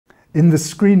in the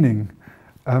screening,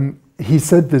 he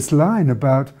said this line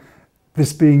about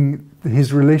this being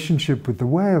his relationship with the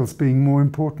whales being more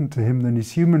important to him than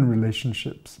his human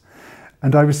relationships.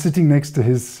 And I was sitting next to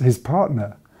his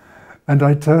partner, and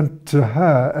I turned to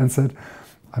her and said,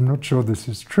 "I'm not sure this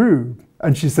is true."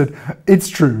 And she said, "It's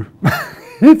true."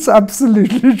 It's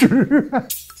absolutely true.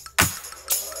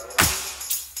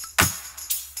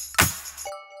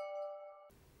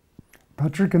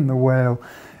 Patrick and the Whale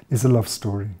is a love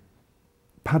story.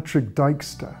 Patrick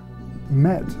Dykstra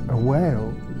met a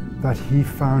whale that he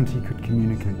found he could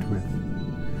communicate with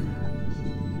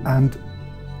and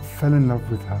fell in love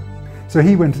with her. So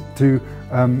he went to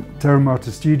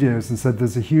Terramata Studios and said,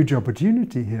 "There's a huge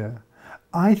opportunity here.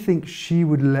 I think she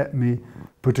would let me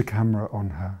put a camera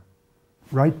on her,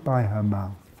 right by her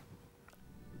mouth."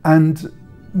 And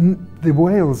the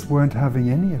whales weren't having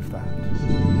any of that.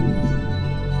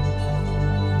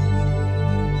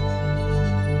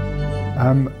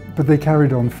 But they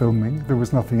carried on filming. There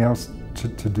was nothing else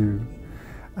to do.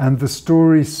 And the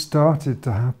story started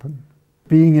to happen.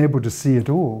 Being able to see it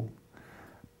all,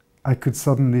 I could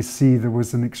suddenly see there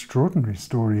was an extraordinary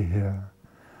story here.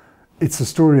 It's a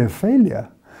story of failure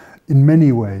in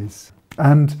many ways.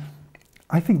 And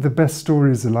I think the best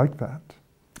stories are like that.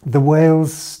 The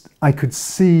whales, I could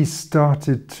see,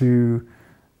 started to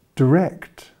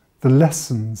direct the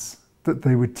lessons that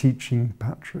they were teaching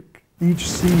Patrick. Each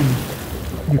scene,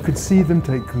 you could see them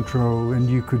take control, and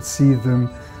you could see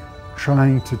them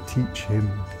trying to teach him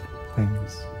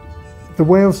things. The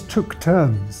whales took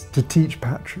turns to teach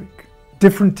Patrick.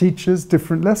 Different teachers,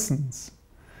 different lessons.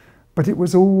 But it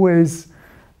was always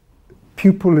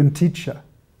pupil and teacher.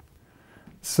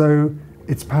 So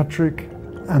it's Patrick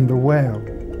and the whale,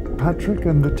 Patrick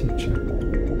and the teacher.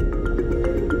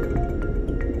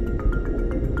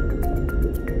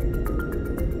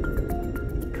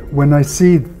 When I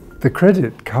see the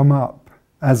credit come up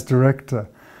as director,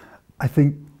 I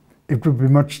think it would be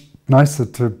much nicer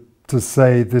to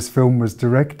say this film was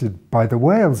directed by the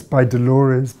whales, by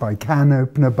Dolores, by Can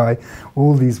Opener, by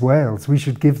all these whales. We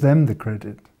should give them the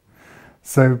credit.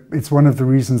 So it's one of the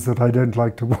reasons that I don't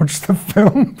like to watch the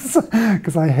films,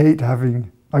 because I hate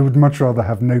having, I would much rather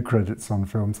have no credits on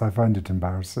films. I find it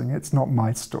embarrassing. It's not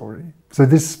my story. So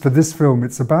for this film,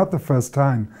 it's about the first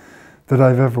time that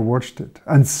I've ever watched it.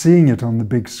 And seeing it on the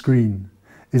big screen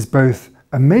is both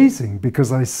amazing,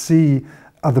 because I see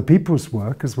other people's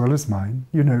work as well as mine.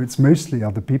 You know, it's mostly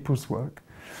other people's work.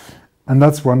 And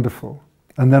that's wonderful.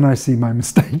 And then I see my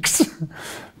mistakes.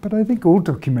 But I think all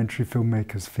documentary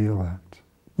filmmakers feel that.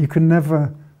 You can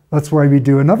never, that's why we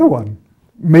do another one.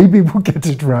 Maybe we'll get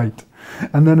it right.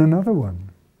 And then another one.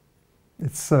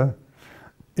 It's a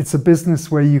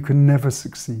business where you can never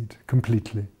succeed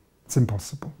completely. It's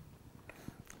impossible.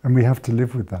 And we have to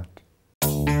live with that.